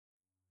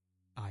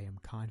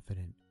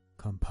confident,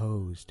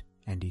 composed,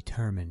 and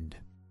determined.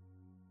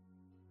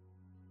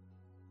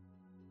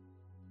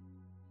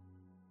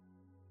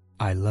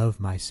 I love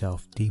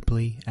myself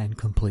deeply and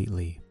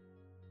completely.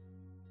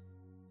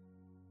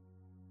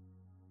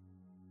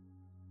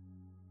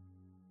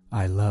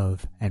 I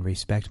love and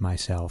respect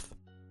myself.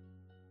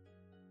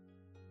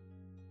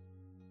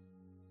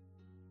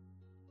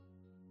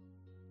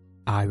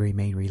 I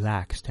remain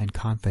relaxed and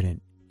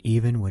confident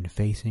even when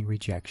facing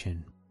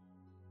rejection.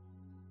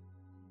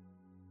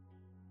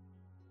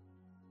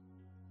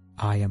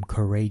 I am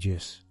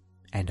courageous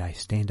and I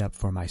stand up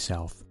for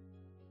myself.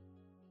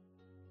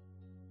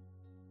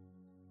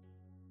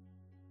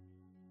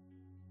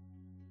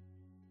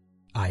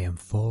 I am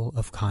full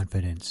of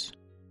confidence.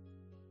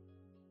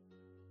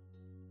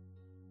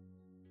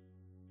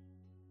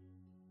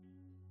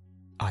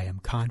 I am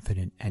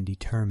confident and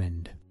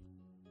determined.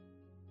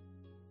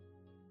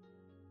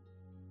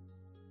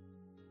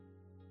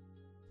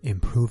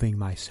 Improving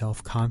my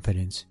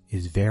self-confidence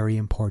is very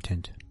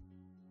important.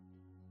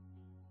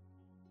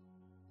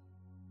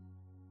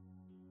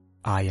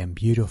 I am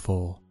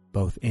beautiful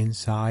both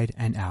inside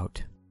and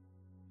out.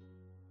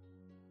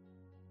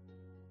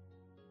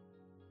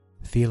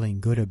 Feeling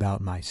good about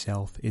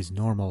myself is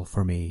normal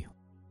for me.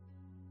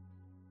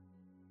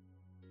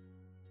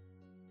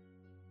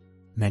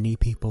 Many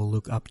people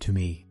look up to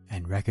me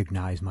and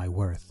recognize my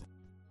worth.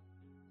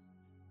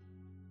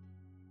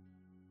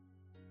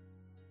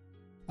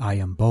 I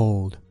am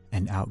bold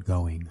and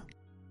outgoing.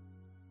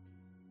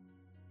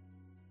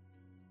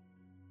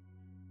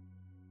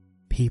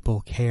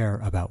 People care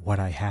about what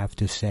I have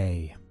to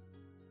say.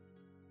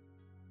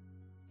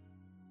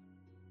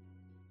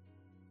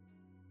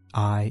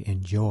 I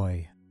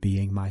enjoy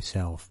being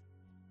myself.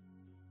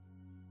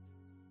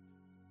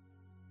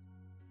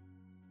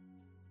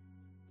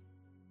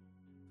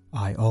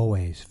 I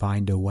always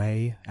find a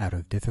way out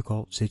of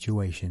difficult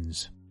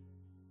situations.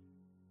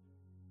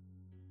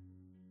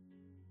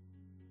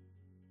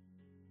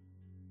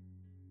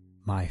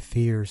 My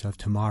fears of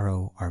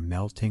tomorrow are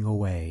melting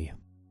away.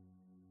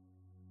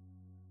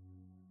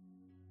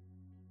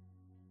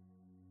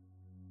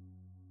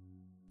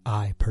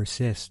 I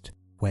persist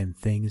when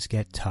things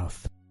get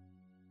tough.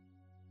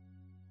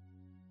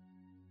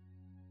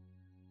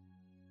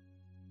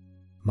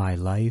 My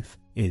life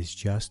is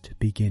just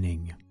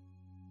beginning.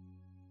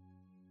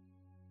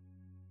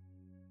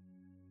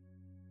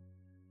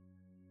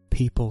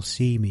 People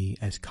see me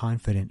as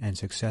confident and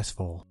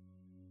successful.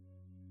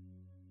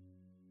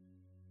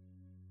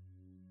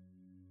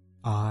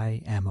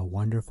 I am a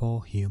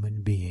wonderful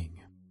human being.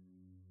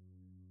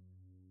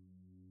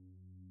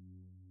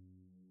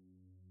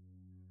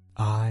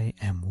 I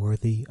am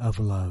worthy of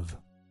love.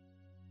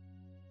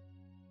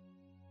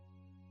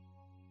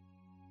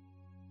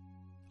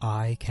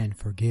 I can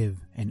forgive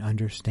and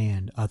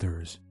understand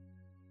others.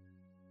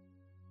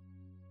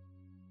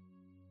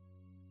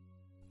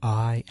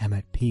 I am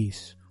at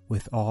peace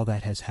with all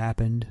that has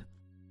happened,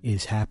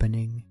 is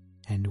happening,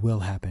 and will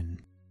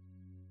happen.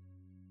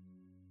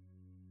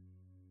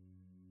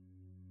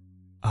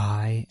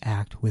 I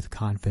act with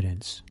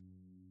confidence.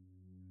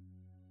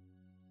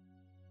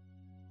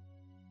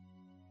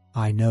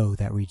 I know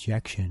that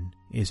rejection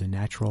is a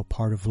natural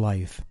part of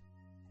life,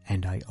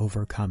 and I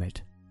overcome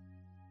it.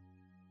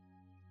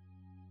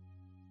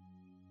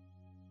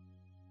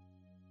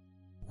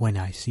 When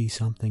I see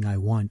something I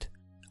want,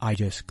 I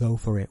just go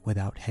for it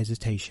without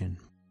hesitation.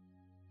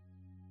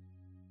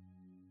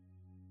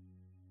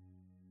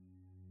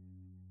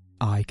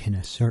 I can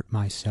assert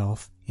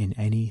myself in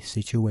any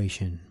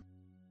situation.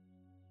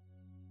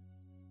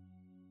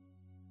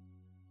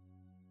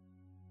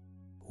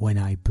 When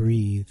I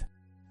breathe,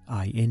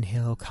 I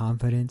inhale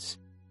confidence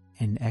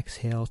and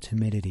exhale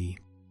timidity.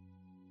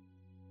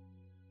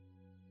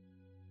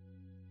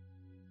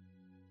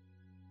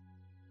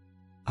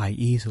 I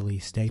easily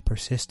stay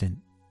persistent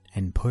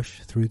and push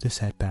through the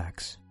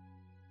setbacks.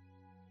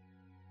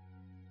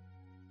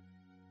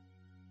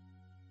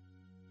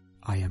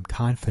 I am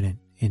confident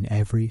in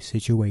every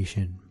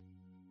situation.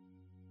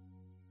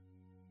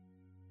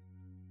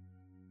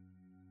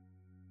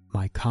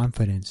 My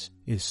confidence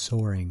is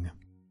soaring.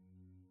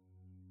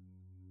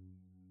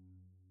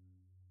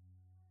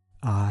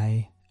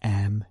 I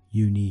am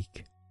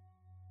unique.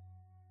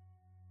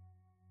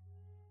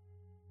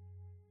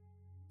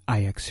 I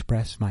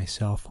express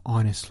myself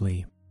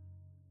honestly.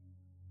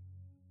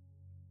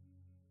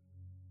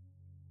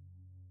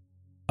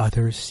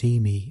 Others see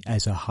me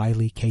as a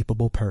highly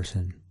capable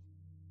person.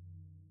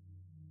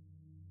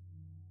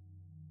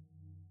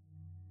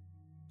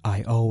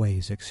 I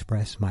always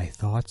express my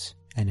thoughts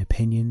and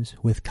opinions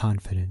with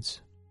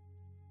confidence.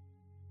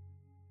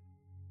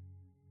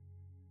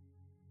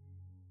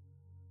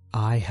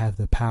 I have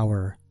the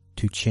power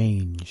to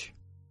change.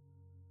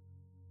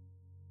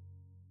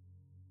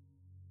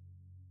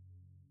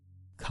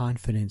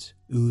 Confidence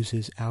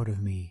oozes out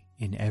of me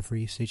in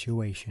every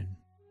situation.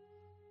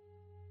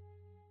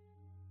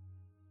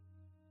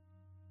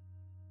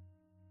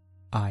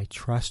 I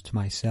trust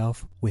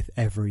myself with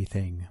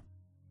everything.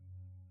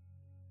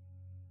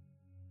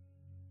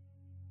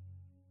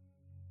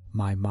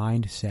 My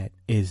mindset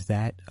is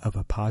that of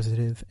a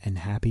positive and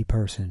happy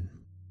person.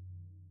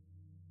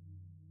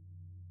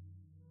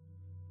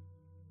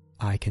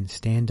 I can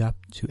stand up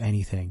to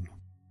anything.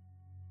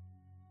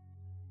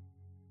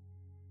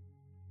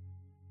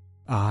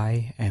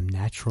 I am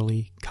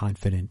naturally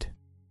confident.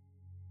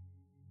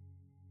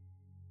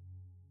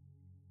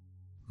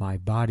 My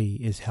body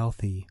is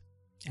healthy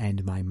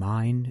and my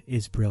mind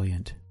is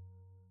brilliant.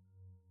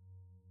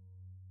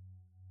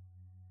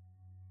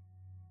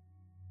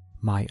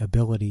 My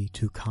ability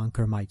to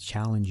conquer my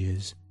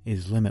challenges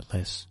is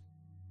limitless.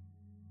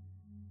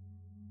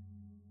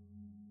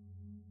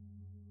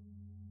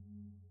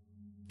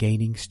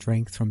 Gaining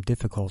strength from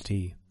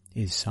difficulty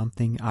is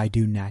something I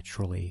do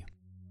naturally.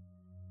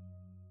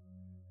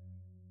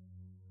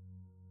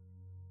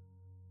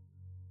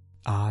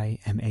 I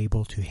am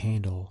able to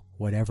handle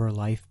whatever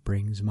life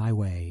brings my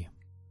way.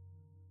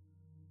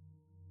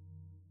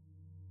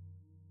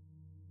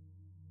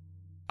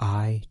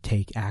 I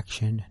take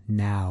action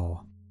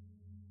now.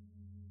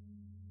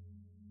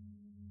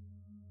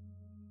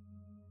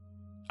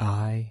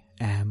 I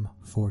am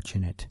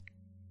fortunate.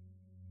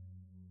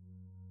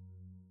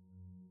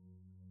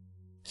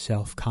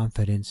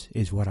 Self-confidence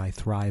is what I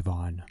thrive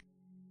on.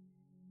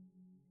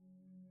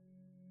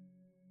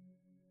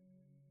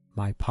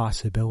 My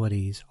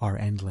possibilities are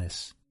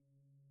endless.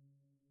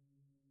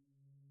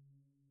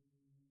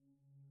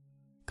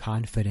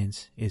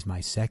 Confidence is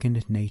my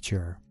second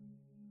nature.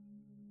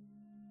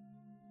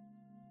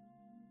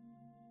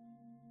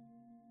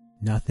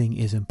 Nothing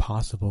is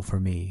impossible for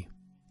me,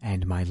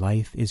 and my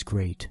life is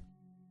great.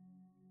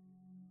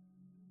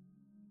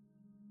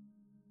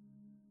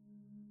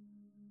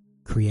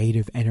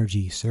 Creative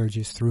energy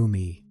surges through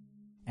me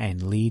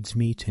and leads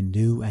me to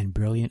new and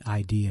brilliant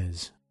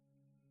ideas.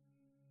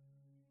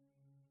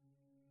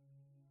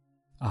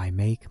 I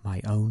make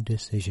my own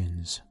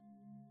decisions.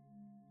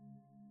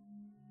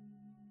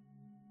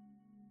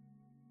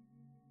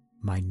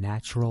 My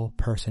natural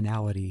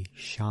personality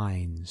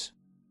shines.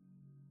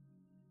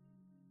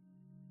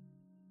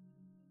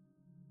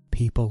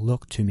 People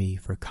look to me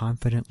for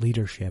confident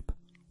leadership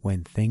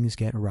when things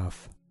get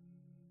rough.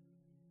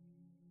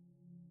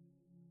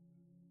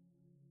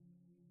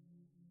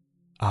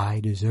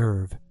 I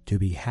deserve to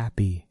be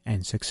happy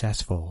and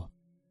successful.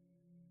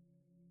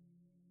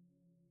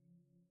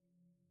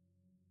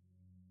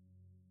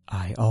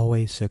 I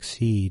always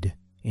succeed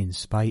in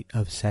spite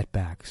of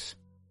setbacks.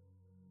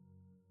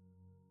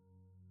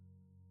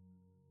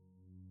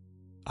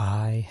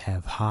 I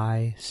have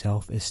high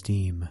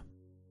self-esteem.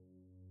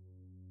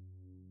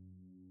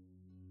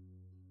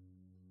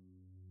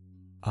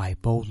 I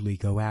boldly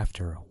go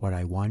after what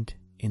I want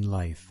in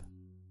life.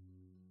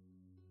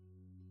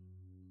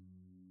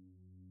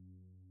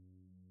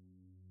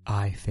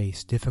 I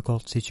face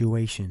difficult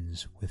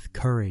situations with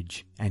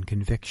courage and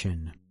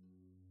conviction.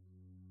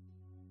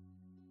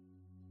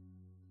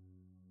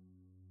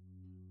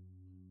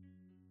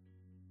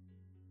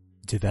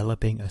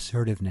 Developing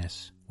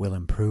assertiveness will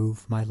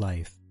improve my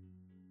life.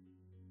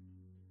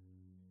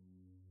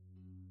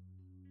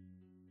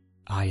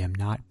 I am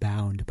not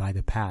bound by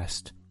the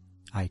past.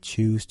 I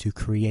choose to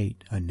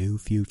create a new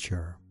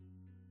future.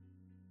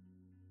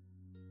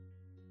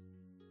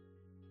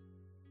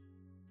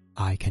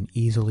 I can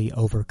easily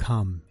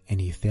overcome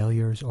any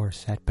failures or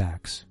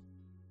setbacks.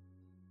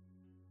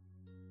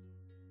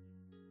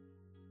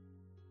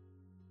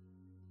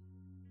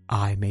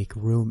 I make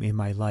room in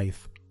my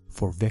life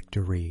for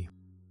victory.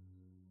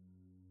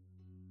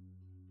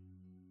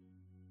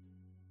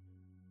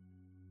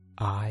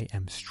 I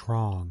am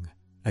strong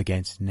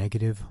against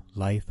negative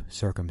life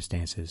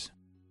circumstances.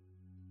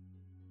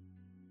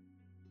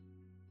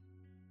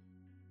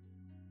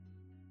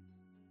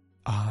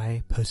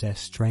 I possess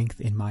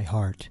strength in my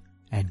heart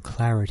and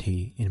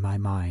clarity in my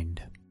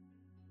mind.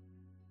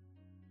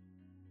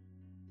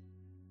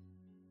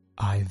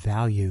 I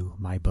value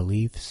my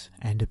beliefs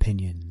and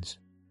opinions.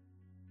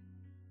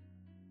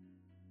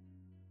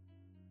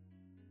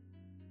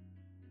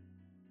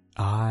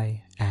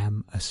 I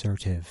am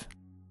assertive.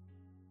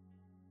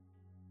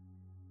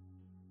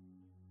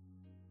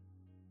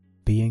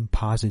 Being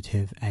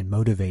positive and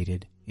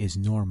motivated is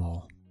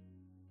normal.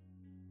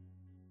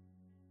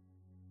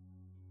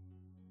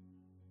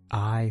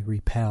 I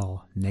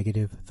repel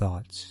negative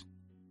thoughts.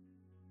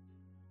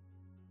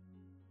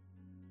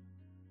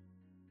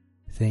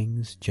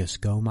 Things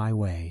just go my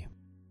way.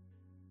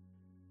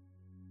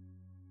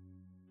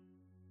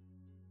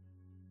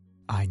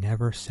 I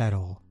never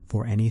settle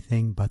for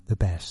anything but the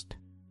best.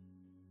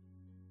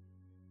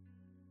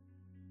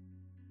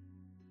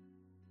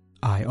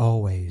 I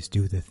always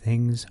do the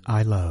things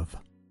I love.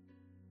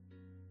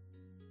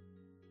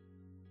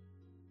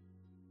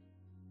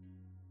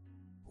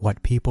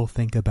 What people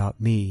think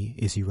about me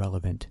is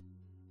irrelevant.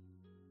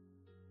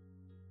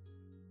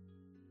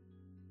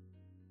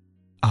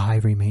 I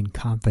remain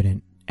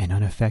confident and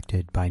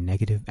unaffected by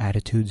negative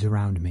attitudes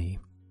around me.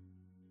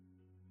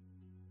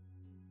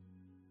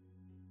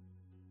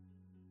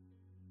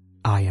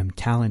 I am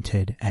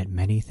talented at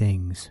many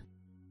things.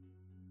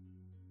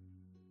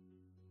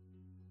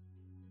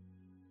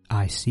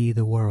 I see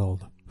the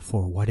world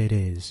for what it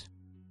is.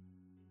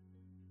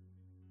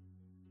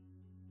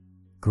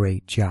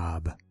 Great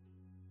job.